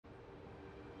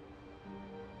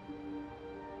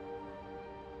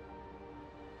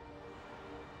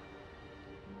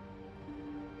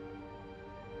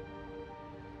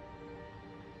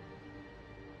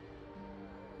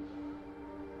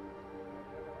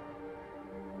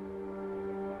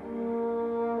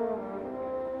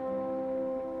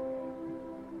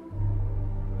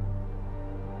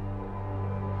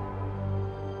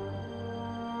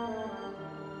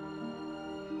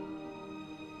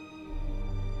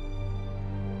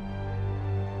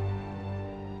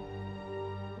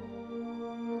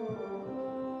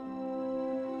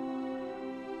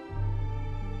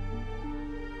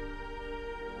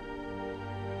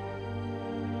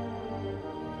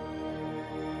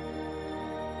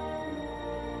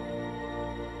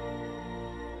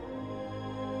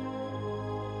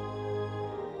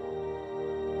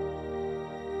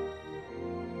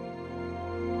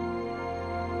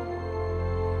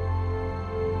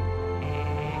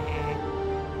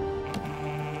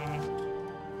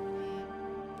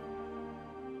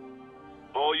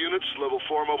units, level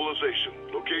 4 mobilization.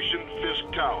 Location,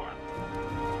 Fisk Tower.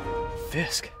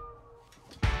 Fisk?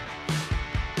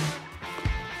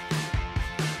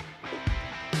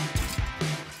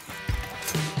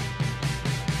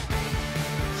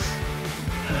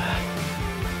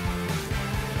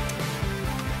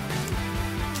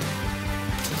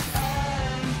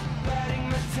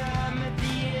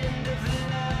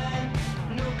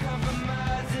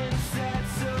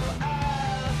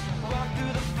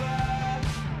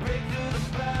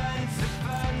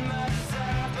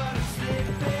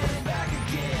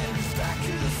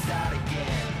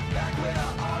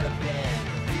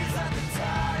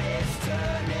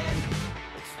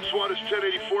 SWAT is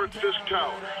 1084 at Fisk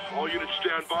Tower. All units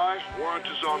stand by. Warrant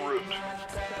is en route.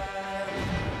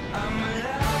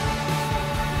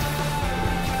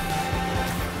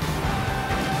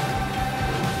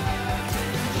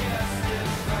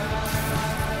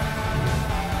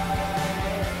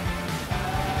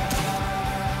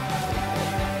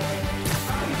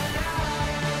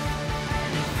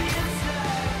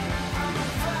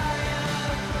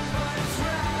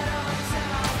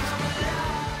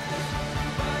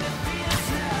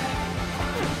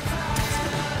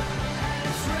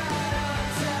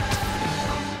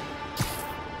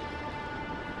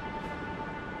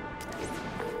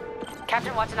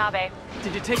 Captain Watanabe.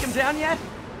 Did you take him down yet?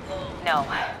 No.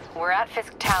 We're at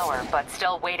Fisk Tower, but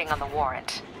still waiting on the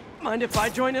warrant. Mind if I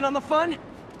join in on the fun?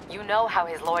 You know how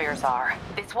his lawyers are.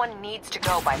 This one needs to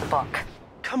go by the book.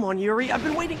 Come on, Yuri. I've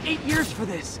been waiting 8 years for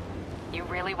this. You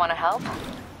really want to help?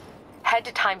 Head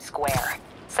to Times Square.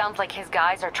 Sounds like his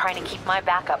guys are trying to keep my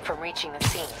backup from reaching the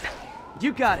scene.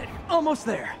 You got it. Almost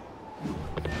there.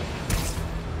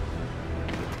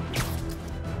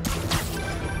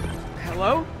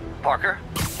 Hello? Parker,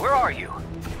 where are you?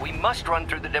 We must run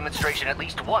through the demonstration at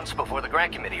least once before the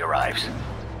grant committee arrives.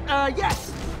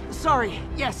 Yes. Sorry.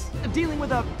 Yes. Dealing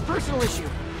with a personal issue.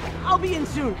 I'll be in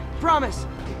soon. Promise.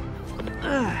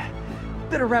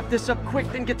 Better wrap this up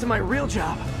quick than get to my real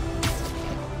job.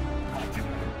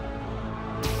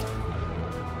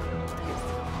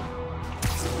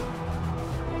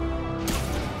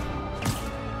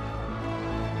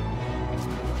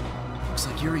 Looks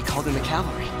like Yuri called in the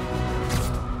cavalry.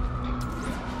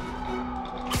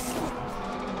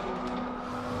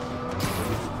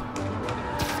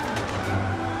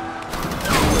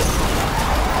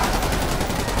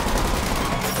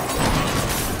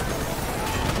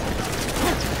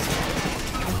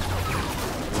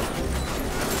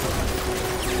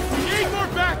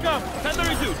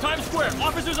 Times Square,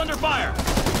 officers under fire!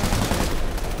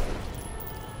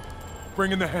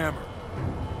 Bring in the hammer.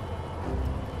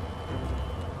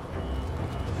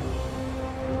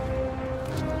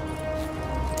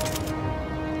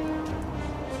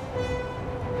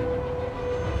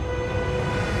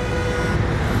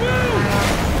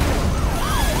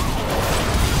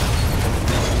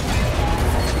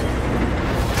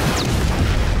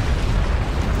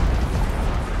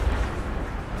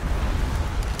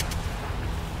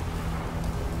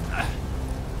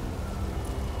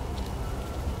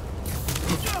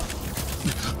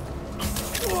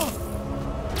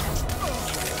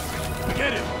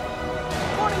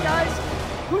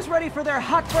 For their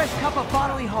hot, fresh cup of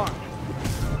bodily harm.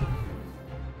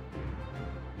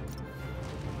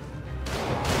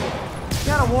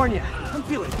 Gotta warn you, I'm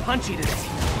feeling punchy today.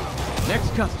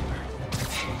 Next customer.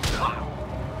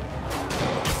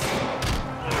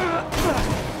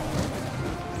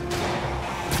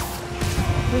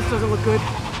 This doesn't look good.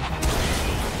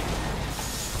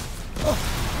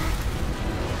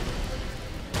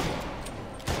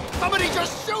 Somebody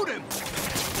just shoot him!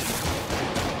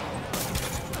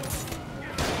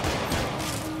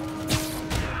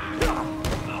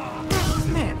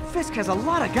 Fisk has a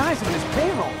lot of guys on his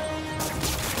payroll.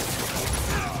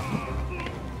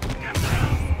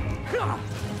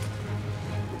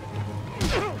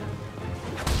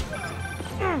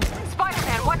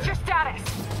 Spider-Man, what's your status?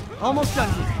 Almost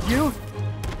done here. You?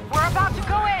 We're about to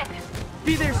go in.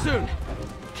 Be there soon.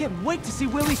 Can't wait to see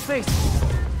Willie's face.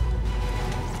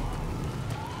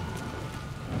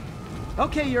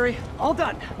 Okay, Yuri. All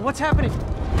done. What's happening?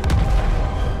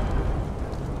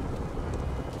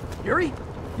 Yuri?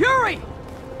 Yuri!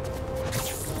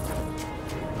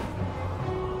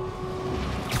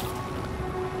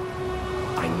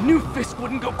 I knew Fisk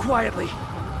wouldn't go quietly.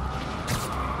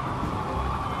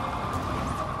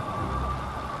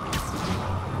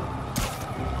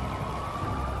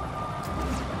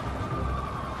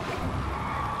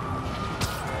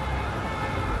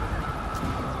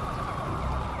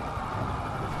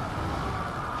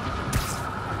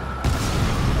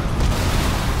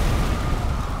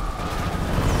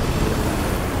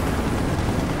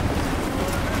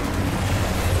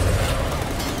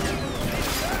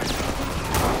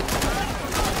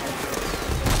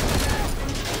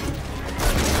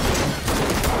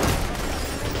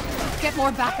 get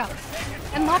more backup.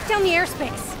 And lock down the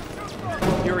airspace.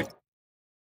 You're...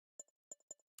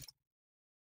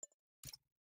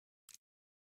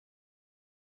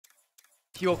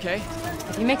 You okay?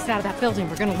 If he makes it out of that building,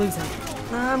 we're gonna lose him.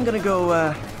 I'm gonna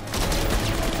go,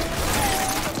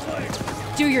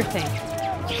 Do your thing.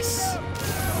 Yes!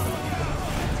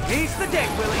 He's the day,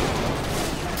 Willie!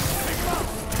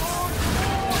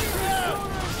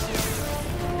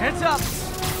 Heads up!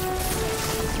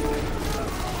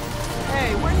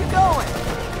 Hey, where you going?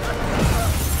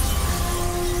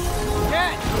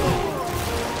 Get!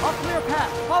 I'll clear a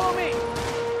path. Follow me!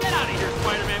 Get out of here,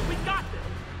 Spider-Man. We got this.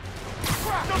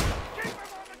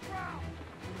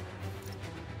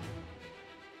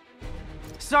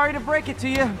 Sorry to break it to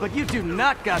you, but you do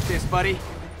not got this, buddy.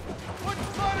 What's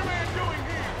Spider-Man doing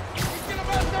here? He's gonna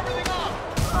mess everything up!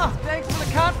 Oh, thanks for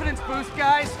the confidence boost,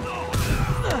 guys.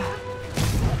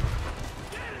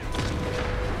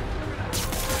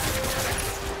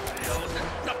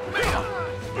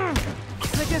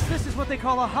 I guess this is what they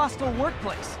call a hostile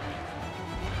workplace.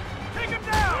 Take him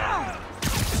down!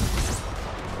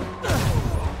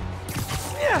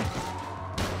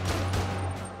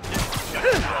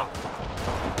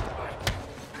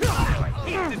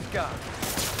 Hate this guy.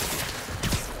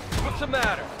 What's the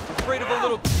matter? Afraid of a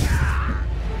little...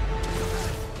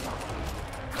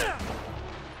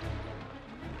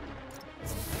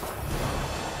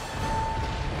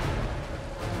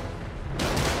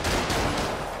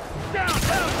 Down!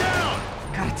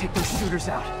 Gotta take those shooters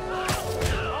out.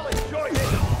 I'll enjoy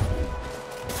this!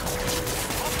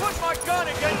 I'll put my gun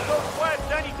against those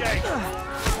webs any day!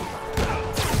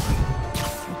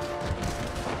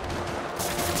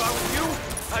 If I was you,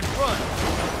 I'd run.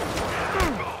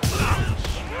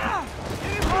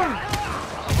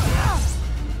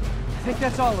 I think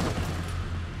that's all of them.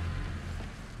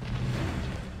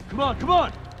 Come on, come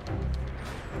on!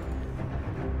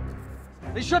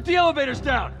 They shut the elevators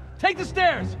down! Take the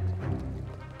stairs!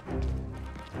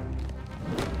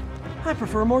 I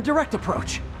prefer a more direct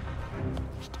approach.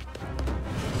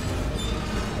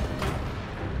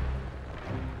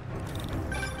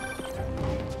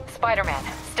 Spider-Man,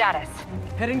 status.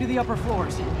 Heading to the upper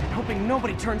floors, hoping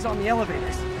nobody turns on the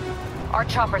elevators. Our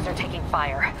choppers are taking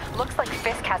fire. Looks like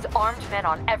Fisk has armed men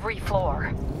on every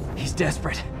floor. He's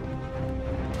desperate.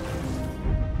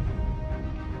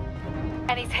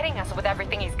 And he's hitting us with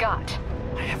everything he's got.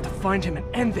 I have to find him and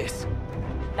end this.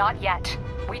 Not yet.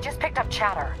 We just picked up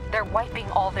chatter. They're wiping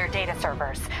all their data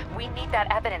servers. We need that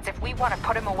evidence if we want to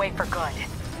put him away for good.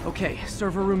 Okay,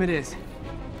 server room it is.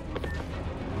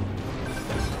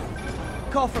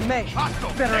 Call from May.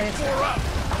 Better answer.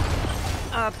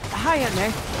 Hi, Aunt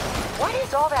May. What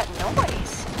is all that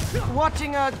noise?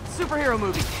 Watching a superhero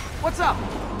movie. What's up?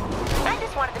 I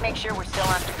just wanted to make sure we're still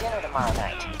on for dinner tomorrow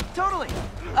night. Totally.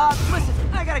 Listen,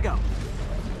 I gotta go.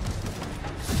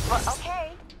 Well,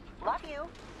 okay. Love you.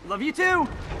 Love you too.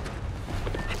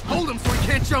 Hold him so he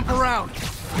can't jump around!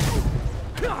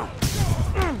 Put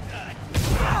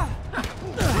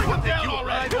down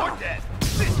already, you're dead!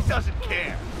 This doesn't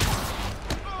care!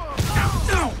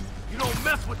 You don't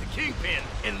mess with the Kingpin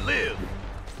and live!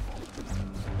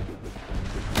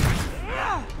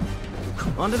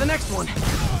 On to the next one.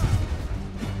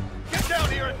 Get down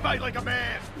here and fight like a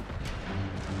man!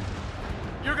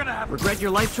 You're gonna have... Regret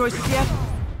your life choices yet?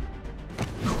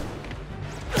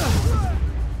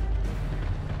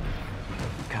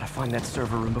 Gotta find that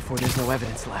server room before there's no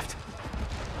evidence left.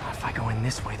 If I go in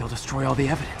this way, they'll destroy all the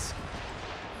evidence.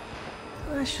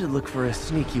 I should look for a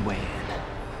sneaky way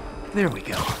in. There we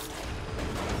go.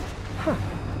 Huh.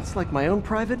 It's like my own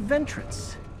private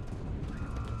ventrance.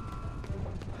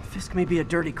 Fisk may be a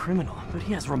dirty criminal, but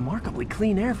he has remarkably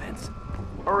clean air vents.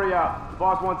 Hurry up.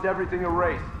 Boss wants everything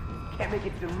erased. Can't make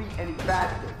it delete any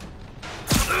faster.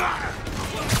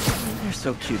 They're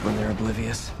so cute when they're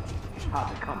oblivious. How's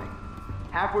it coming?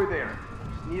 Halfway there.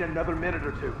 Just need another minute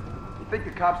or two. You think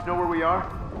the cops know where we are?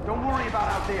 Don't worry about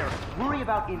out there. Worry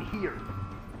about in here.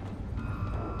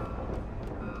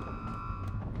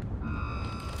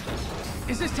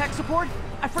 Is this tech support?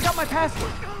 I forgot my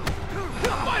password.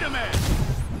 Spider-Man!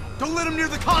 Don't let him near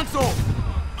the console!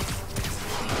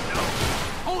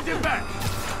 Hold him back!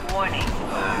 Warning.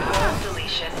 World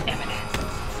deletion imminent.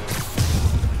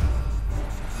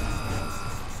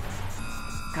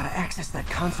 Gotta access that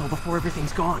console before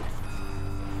everything's gone.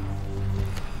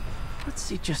 Let's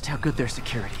see just how good their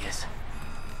security is.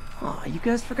 Aw, you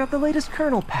guys forgot the latest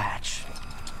kernel patch.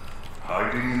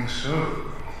 Hiding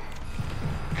so.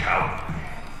 Cowardly.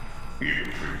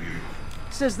 Even for you.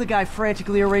 Says the guy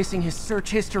frantically erasing his search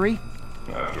history.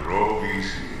 After all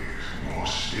these years, you're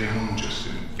still just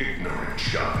an ignorant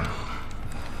child.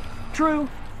 True,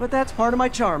 but that's part of my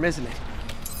charm, isn't it?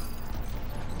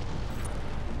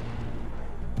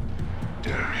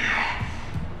 Damn you.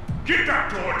 Get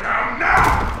that door down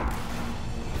now!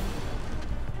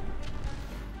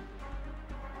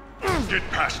 Get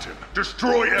past him.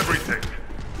 Destroy everything.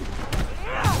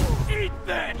 Eat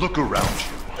that! Look around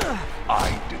you.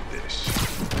 I did this.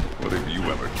 What have you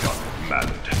ever done that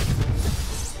mattered?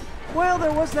 Well,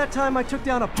 there was that time I took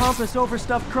down a pompous,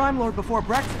 overstuffed crime lord before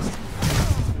breakfast.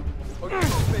 Oh, you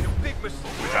just made a big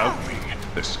mistake. Without me,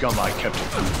 the scum I kept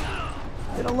alive.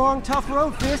 Been a long, tough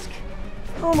road, Fisk.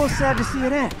 Almost sad to see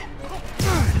it end.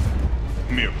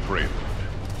 Mere prelude.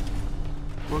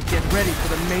 We'll get ready for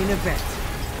the main event.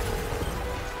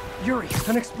 Yuri,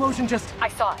 an explosion just... I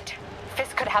saw it.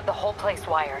 Fisk could have the whole place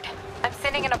wired. I'm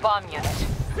sending in a bomb unit.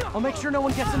 I'll make sure no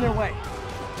one gets in their way.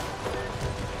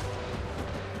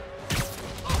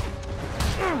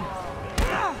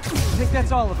 I think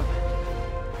that's all of them.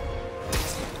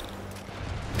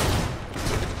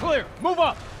 Clear! Move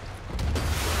up!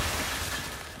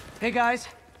 Hey guys,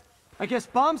 I guess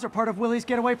bombs are part of Willie's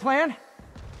getaway plan?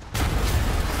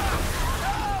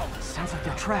 Sounds like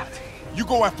they're trapped. You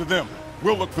go after them.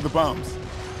 We'll look for the bombs.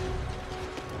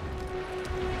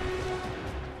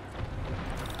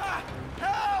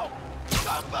 Help!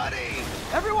 Somebody!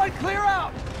 Everyone clear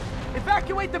out!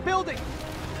 Evacuate the building!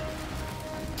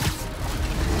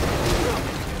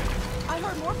 I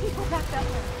heard more people back that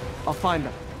way. I'll find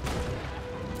them.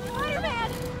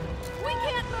 Spider-Man! We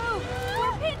can't move!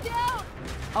 We're pinned down!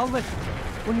 I'll listen.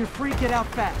 When you're free, get out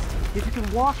fast. If you can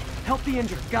walk, help the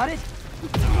injured. Got it?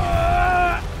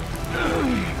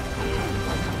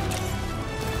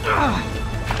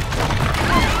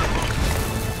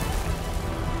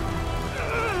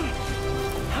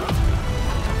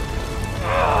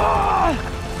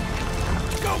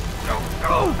 Go! Go!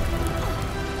 Go!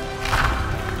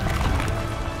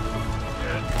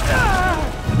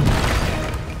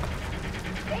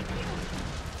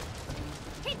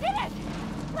 He did it!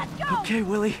 Let's go! Okay,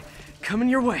 Willie. Coming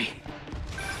your way.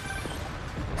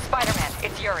 Spider-Man,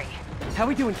 it's Yuri. How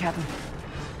we doing, Captain?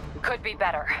 Could be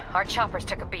better. Our choppers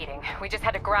took a beating. We just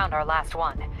had to ground our last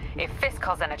one. If Fisk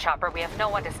calls in a chopper, we have no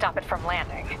one to stop it from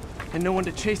landing. And no one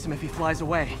to chase him if he flies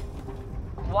away.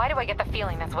 Why do I get the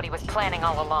feeling that's what he was planning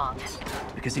all along?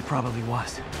 Because he probably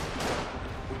was.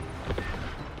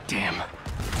 Damn.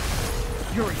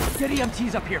 Yuri, get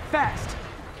EMTs up here, fast!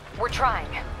 We're trying.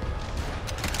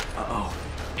 Uh-oh.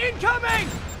 Incoming!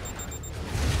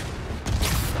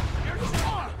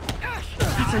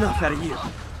 That's enough out of you.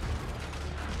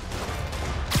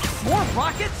 More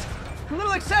rockets? A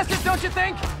little excessive, don't you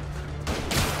think?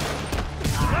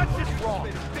 That's just wrong.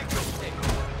 Made a big mistake.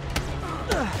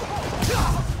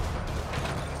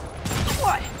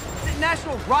 What? Is it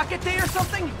National Rocket Day or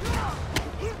something?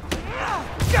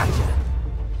 Gotcha!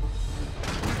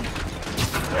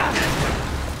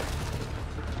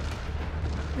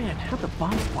 Man, how'd the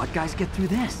bomb squad guys get through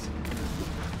this?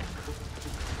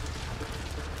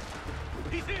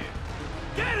 He's in!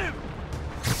 Get him!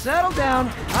 Settle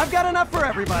down. I've got enough for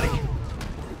everybody.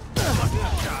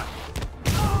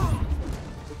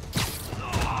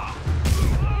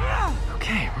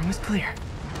 Okay, room is clear.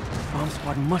 Bomb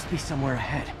squad must be somewhere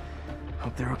ahead.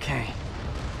 Hope they're okay.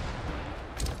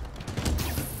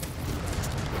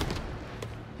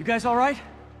 You guys all right?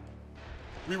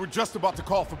 We were just about to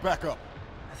call for backup.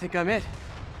 I think I'm it.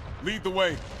 Lead the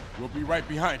way. We'll be right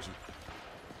behind you.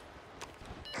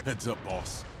 Heads up,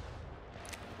 boss.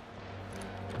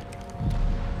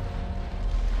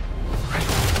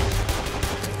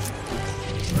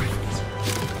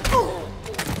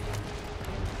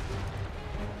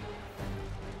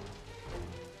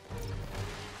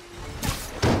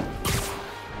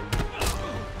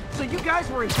 So you guys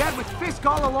were in bed with Fisk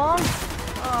all along?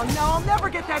 Oh no, I'll never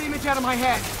get that image out of my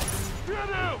head. Get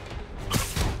him!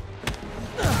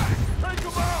 Take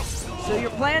him out! So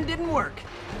your plan didn't work.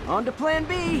 On to plan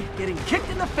B, getting kicked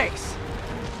in the face.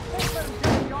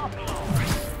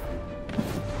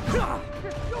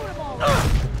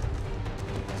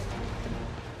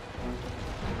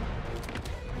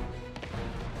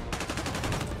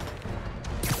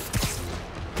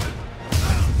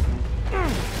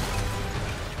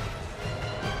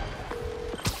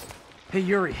 Hey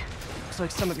Yuri, looks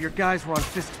like some of your guys were on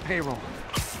Fisk's payroll.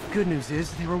 Good news is,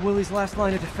 they were Willie's last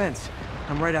line of defense.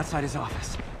 I'm right outside his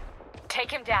office. Take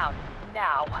him down,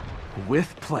 now.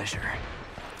 With pleasure.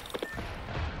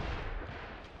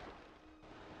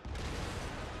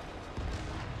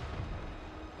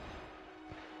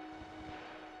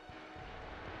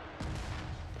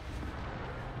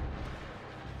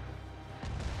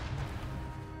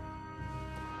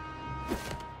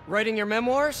 Writing your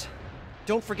memoirs?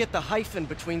 don't forget the hyphen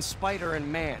between spider and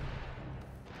man.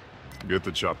 Get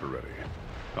the chopper ready.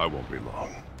 I won't be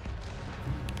long.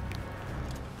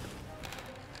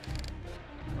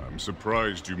 I'm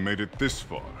surprised you made it this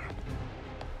far.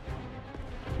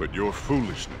 But your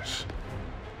foolishness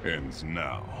ends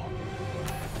now.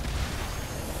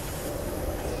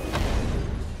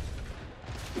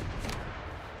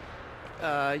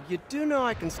 You do know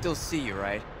I can still see you,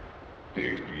 right?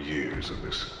 8 years of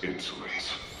this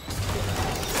insolence.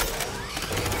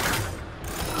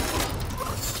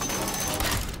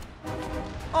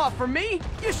 Oh, for me?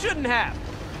 You shouldn't have!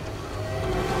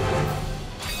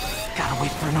 Gotta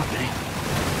wait for an opening.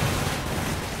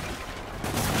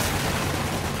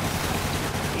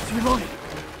 He's reloading.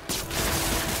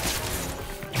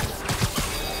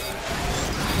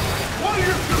 What are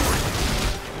you doing?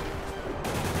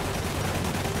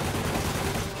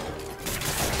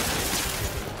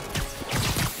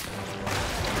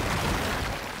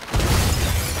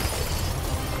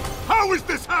 How is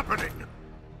this happening?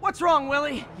 What's wrong,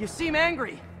 Willie? You seem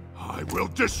angry. I will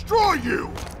destroy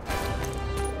you!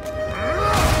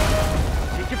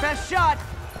 Take your best shot.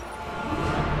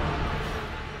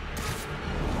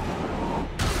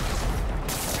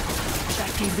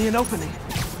 That gave me an opening.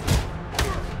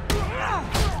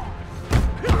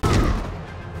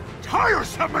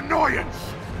 Tiresome annoyance!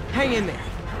 Hang in there.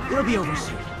 It'll be over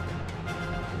soon.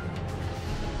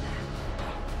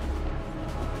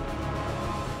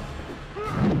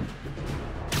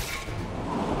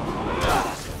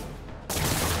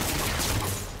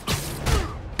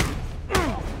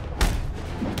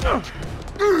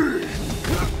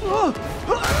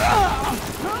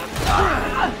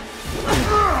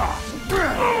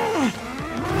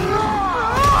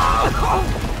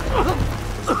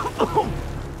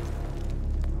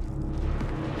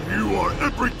 You are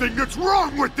everything that's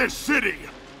wrong with this city!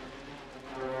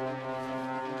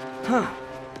 Huh.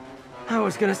 I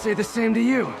was gonna say the same to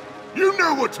you. You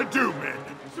know what to do, men!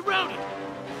 Surrounded!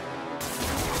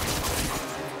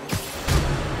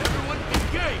 Everyone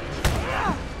engage!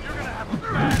 You're gonna have a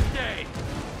bad day!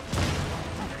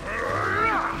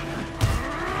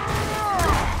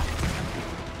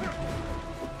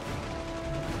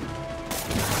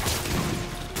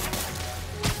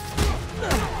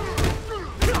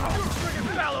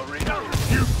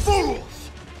 You fools!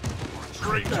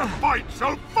 Trained to fight,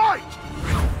 so fight!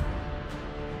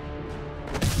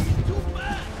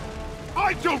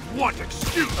 I don't want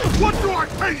excuses! What do I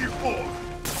pay you for?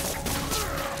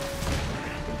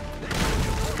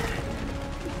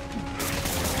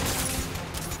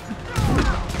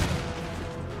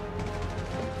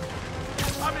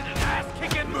 I'm in an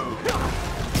ass-kicking mood!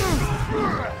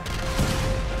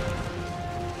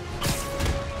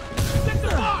 Get the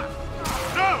bar!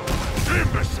 No!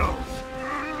 Imbeciles!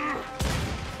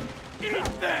 Eat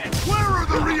this! Where are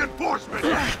the reinforcements?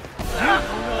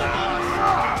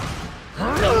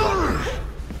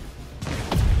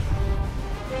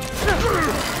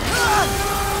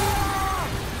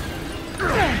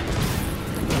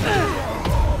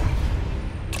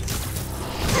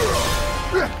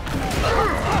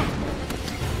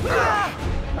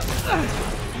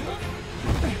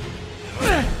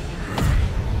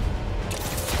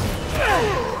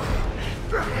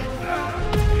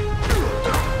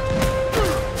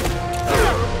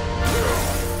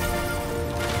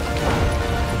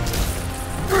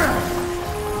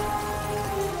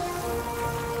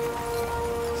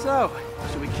 So,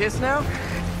 should we kiss now?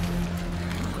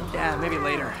 Yeah, maybe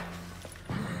later.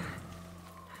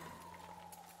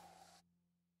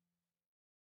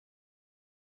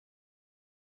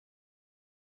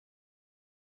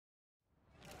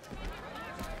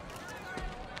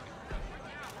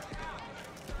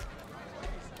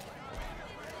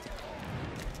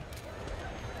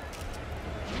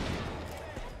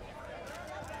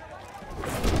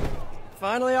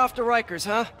 Finally off to Rikers,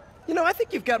 huh? You know, I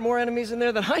think you've got more enemies in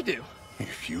there than I do.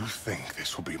 If you think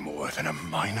this will be more than a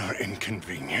minor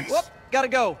inconvenience... Whoop, gotta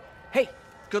go. Hey,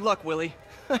 good luck, Willie.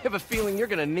 I have a feeling you're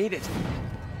gonna need it.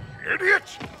 Idiot!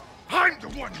 I'm the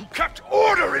one who kept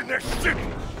order in this city!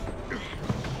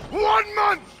 1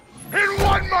 month! In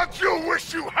 1 month you'll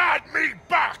wish you had me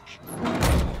back!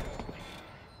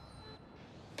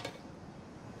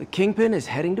 The Kingpin is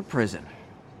heading to prison.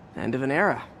 End of an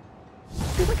era. I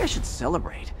feel like I should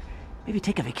celebrate. Maybe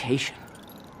take a vacation.